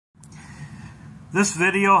This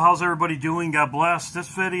video, how's everybody doing? God bless. This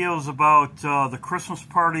video is about the Christmas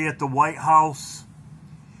party at the White House.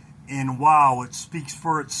 And wow, it speaks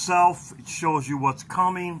for itself. It shows you what's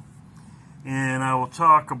coming. And I will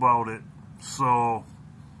talk about it. So,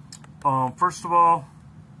 first of all,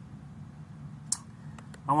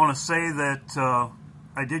 I want to say that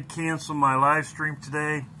I did cancel my live stream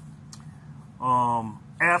today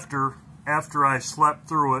after I slept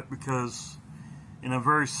through it because, and I'm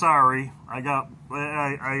very sorry.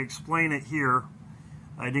 I explain it here.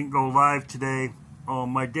 I didn't go live today.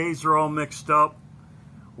 My days are all mixed up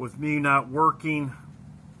with me not working.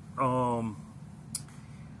 I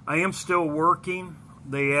am still working.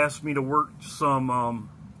 They asked me to work some.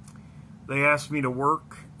 They asked me to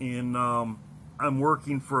work, and I'm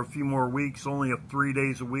working for a few more weeks. Only 3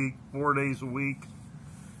 days a week, 4 days a week.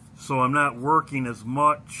 So I'm not working as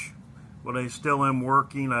much, but I still am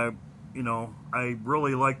working. I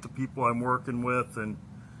really like the people I'm working with, and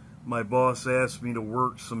my boss asked me to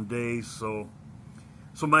work some days, so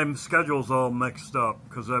my schedule's all mixed up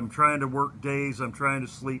because I'm trying to work days, I'm trying to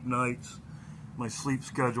sleep nights. My sleep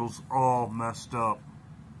schedule's all messed up.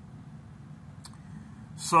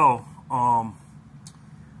 So, I'll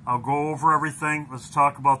go over everything. Let's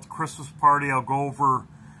talk about the Christmas party. I'll go over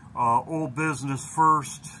old business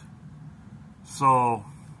first. So,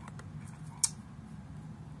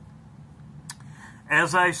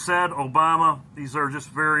 as I said, Obama, these are just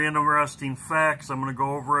very interesting facts. I'm going to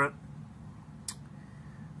go over it.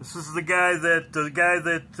 This is the guy that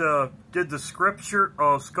did the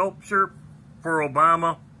sculpture for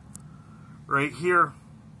Obama right here.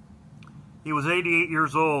 He was 88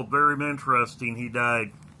 years old. Very interesting. He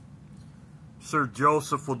died. Sir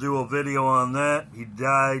Joseph will do a video on that. He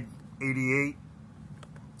died 88.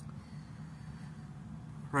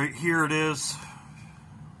 Right here it is.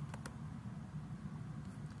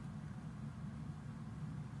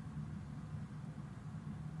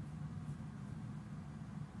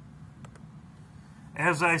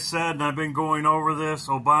 As I said, and I've been going over this,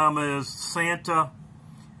 Obama is Santa,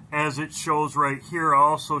 as it shows right here. I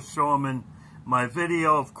also show him in my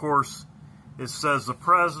video. Of course, it says the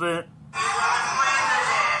president.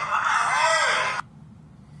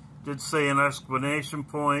 Did say an exclamation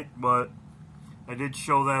point, but I did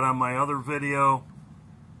show that on my other video.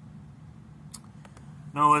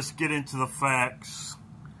 Now let's get into the facts.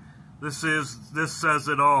 This says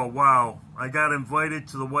it all. Wow. I got invited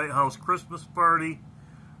to the White House Christmas party.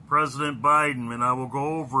 President Biden, and I will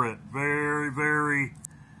go over it. Very, very,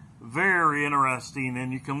 very interesting.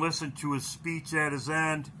 And you can listen to his speech at his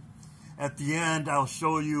end. At the end, I'll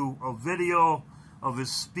show you a video of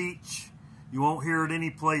his speech. You won't hear it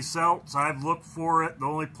anyplace else. I've looked for it. The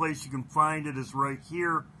only place you can find it is right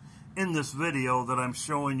here in this video that I'm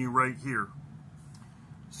showing you right here.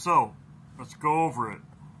 So, let's go over it.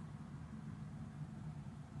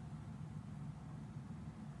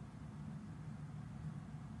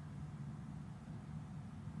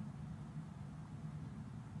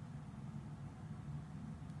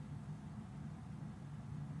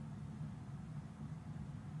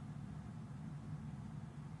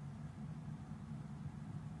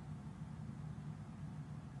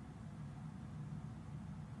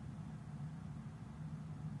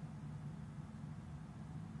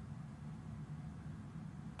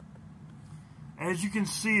 As you can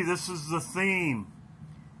see, this is the theme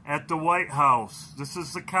at the White House. This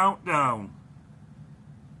is the countdown.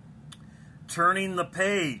 Turning the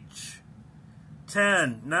page.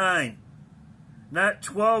 10, 9, not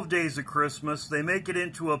 12 days of Christmas. They make it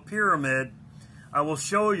into a pyramid. I will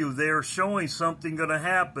show you. They are showing something going to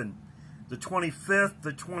happen. The 25th,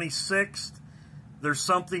 the 26th, there's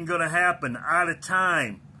something going to happen. Out of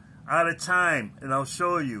time. Out of time. And I'll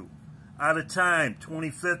show you. Out of time,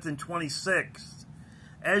 25th and 26th.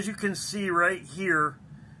 As you can see right here,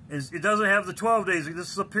 it doesn't have the 12 days.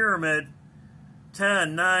 This is a pyramid.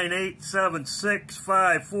 10, 9, 8, 7, 6,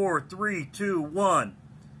 5, 4, 3, 2, 1.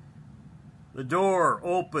 The door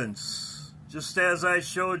opens. Just as I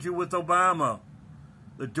showed you with Obama.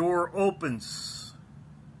 The door opens.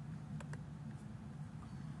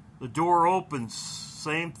 The door opens.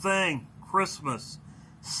 Same thing. Christmas.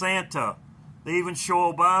 Santa. They even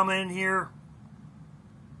show Obama in here.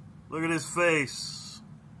 Look at his face.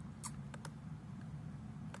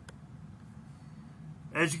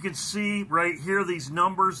 As you can see right here, these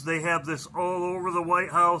numbers, they have this all over the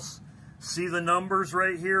White House. See the numbers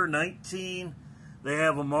right here, 19. They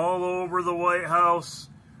have them all over the White House.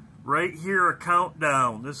 Right here, a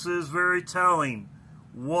countdown. This is very telling.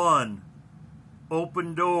 1.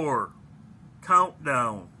 Open door.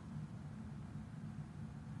 Countdown.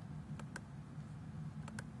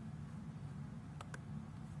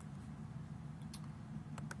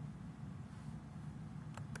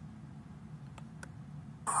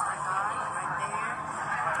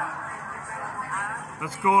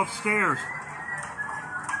 Let's go upstairs.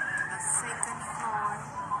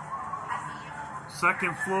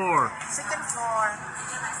 Second floor. Second floor.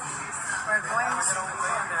 We're going to...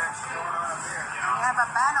 We have a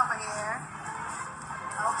band over here.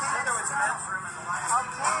 Okay, there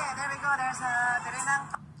we go. There's a...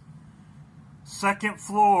 Second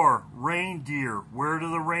floor, reindeer. Where do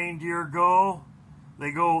the reindeer go?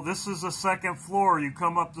 They go, this is the second floor. You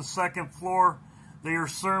come up the second floor, they are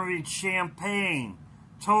serving champagne,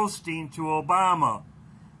 toasting to Obama.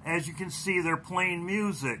 As you can see, they're playing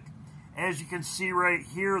music. As you can see right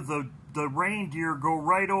here, the reindeer go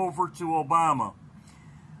right over to Obama.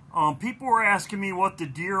 People were asking me what the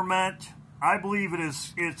deer meant. I believe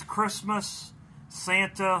it's Christmas,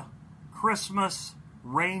 Santa, Christmas,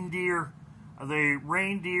 reindeer. The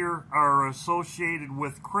reindeer are associated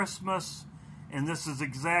with Christmas, and this is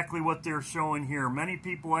exactly what they're showing here. Many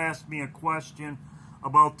people asked me a question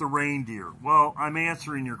about the reindeer. Well, I'm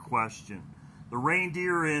answering your question. The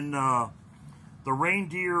reindeer in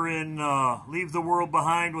Leave the World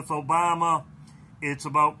Behind with Obama, it's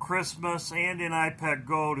about Christmas, and in iPad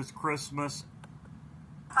Gold it's Christmas.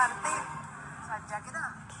 Wow,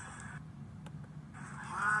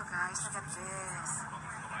 guys, look at this.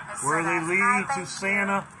 Where are they leading to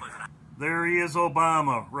Santa? There he is,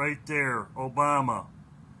 Obama, right there. Obama.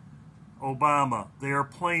 Obama. They are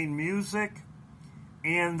playing music,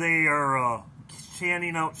 and they are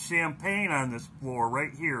handing out champagne on this floor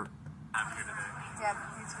right here. Yeah,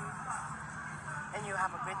 you too. And you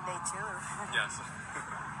have a great day too. Yes.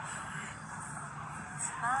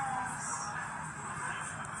 It's nice.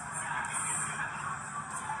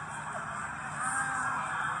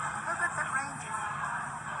 Look at the reindeer.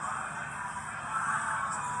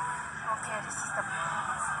 Okay, this is the...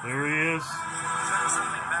 There he is.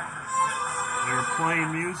 They're playing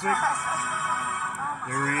music.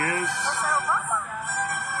 There he is. Those are Obama.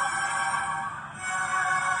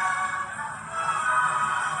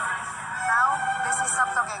 Now, this is up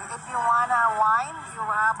talking. If you want a wine, you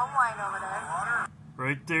have a wine over there.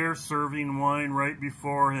 Right there, serving wine right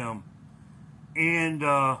before him. And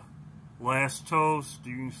last toast,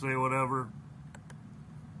 you can say whatever.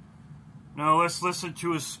 Now let's listen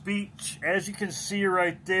to his speech. As you can see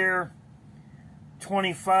right there,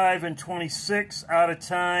 25 and 26 out of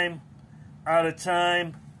time. Out of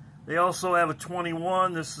time. They also have a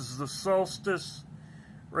 21. This is the solstice.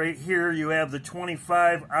 Right here you have the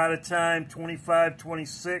 25 out of time, 25,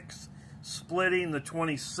 26, splitting the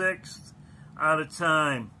 26th out of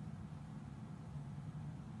time.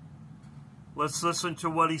 Let's listen to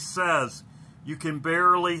what he says. You can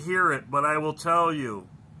barely hear it, but I will tell you.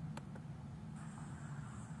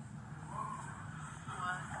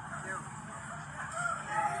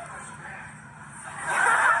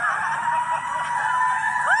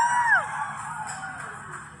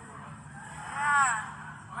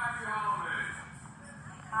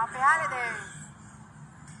 Happy holidays.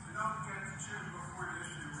 You don't get to choose before this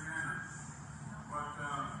year we enter, but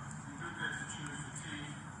you do get to choose the team,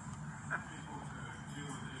 people to deal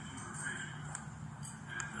with issues or patients.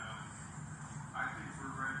 And I think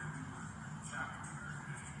we're ready to do a chapter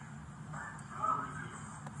in American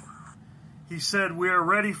history. He said, we are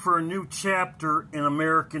ready for a new chapter in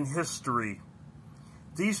American history.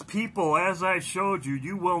 These people, as I showed you,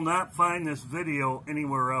 you will not find this video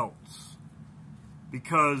anywhere else,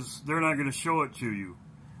 because they're not going to show it to you.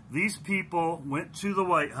 These people went to the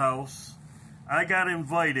White House. I got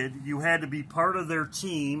invited. You had to be part of their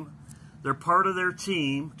team. They're part of their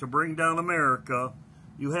team to bring down America.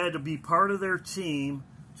 You had to be part of their team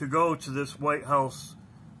to go to this White House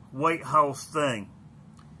thing.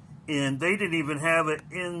 And they didn't even have it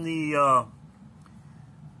in the...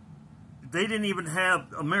 they didn't even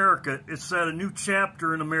have America. It said a new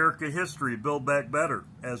chapter in America history, Build Back Better,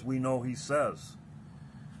 as we know he says.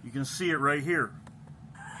 You can see it right here.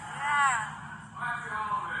 Yeah.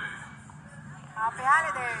 Happy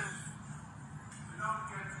holidays. You don't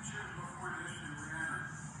get to choose before this year we enter,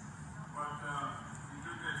 but you do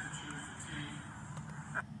get to choose the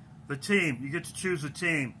team. The team. You get to choose a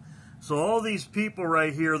team. So all these people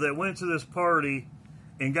right here that went to this party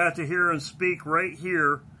and got to hear him speak right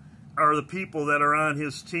here are the people that are on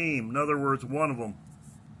his team. In other words, one of them.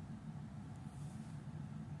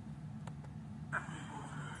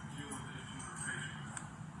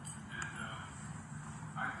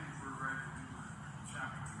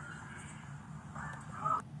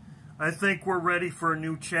 I think we're ready for a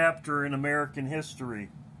new chapter in American history.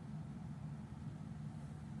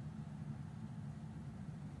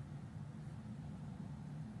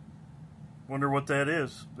 Wonder what that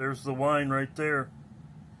is. There's the wine right there.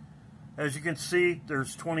 As you can see,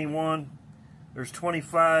 there's 21. There's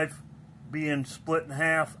 25 being split in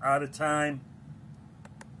half out of time.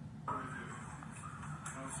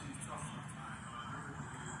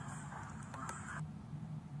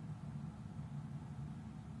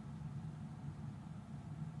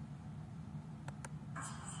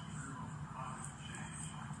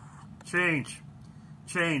 Change.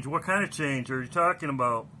 Change. What kind of change are you talking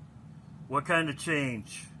about? What kind of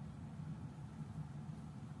change?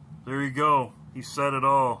 There you go. He said it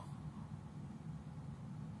all.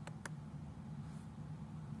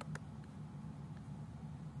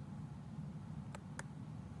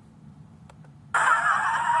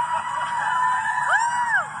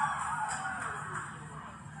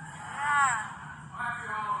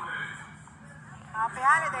 Happy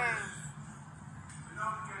holidays. We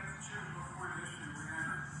don't get to choose before the issue we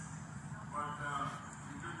enter, but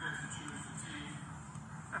we do get to choose the team,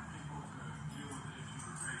 people to deal with the issue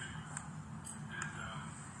we're facing with. And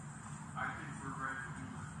I think we're ready to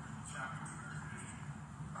do a chapter in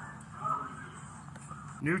American history. I really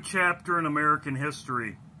do. New chapter in American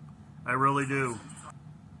history. I really do.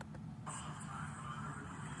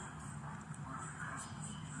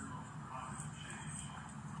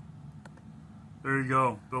 There you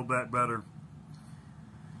go. Build that better.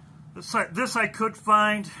 This I could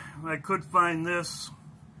find. I could find this.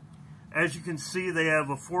 As you can see, they have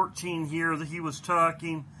a 14 here that he was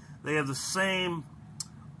talking. They have the same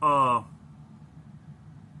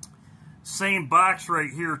same box right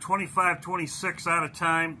here. 25-26 out of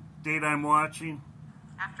time. Date I'm watching.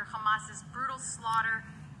 After Hamas's brutal slaughter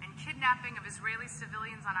and kidnapping of Israeli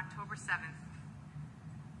civilians on October 7th.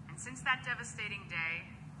 And since that devastating day,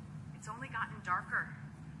 it's only gotten darker,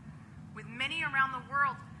 with many around the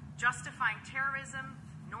world justifying terrorism,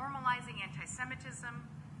 normalizing anti-Semitism,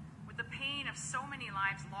 with the pain of so many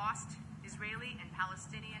lives lost, Israeli and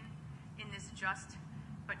Palestinian, in this just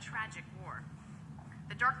but tragic war.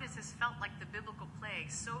 The darkness has felt like the biblical plague,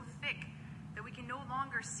 so thick that we can no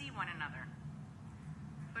longer see one another.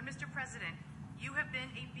 But Mr. President, you have been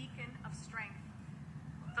a beacon of strength.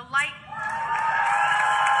 The light...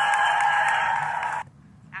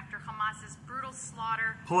 After Hamas's brutal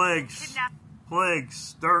slaughter, plagues,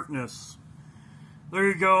 darkness. There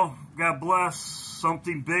you go. God bless.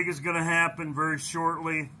 Something big is going to happen very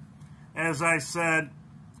shortly. As I said,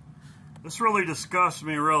 this really disgusts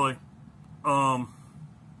me, really. How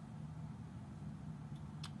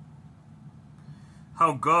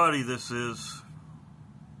gaudy this is.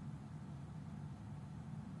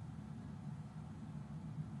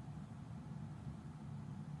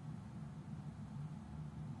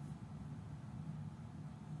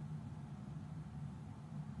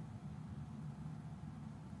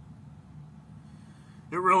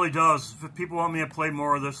 It really does. If people want me to play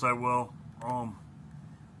more of this, I will.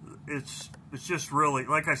 It's just really,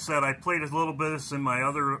 like I said, I played a little bit of this in my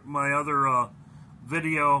other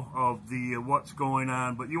video of the what's going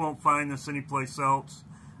on, but you won't find this anyplace else.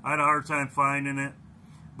 I had a hard time finding it,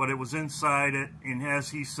 but it was inside it, and as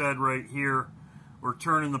he said right here, we're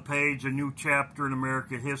turning the page, a new chapter in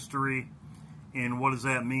American history. And what does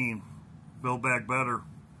that mean? Build back better,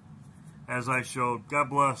 as I showed. God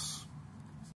bless.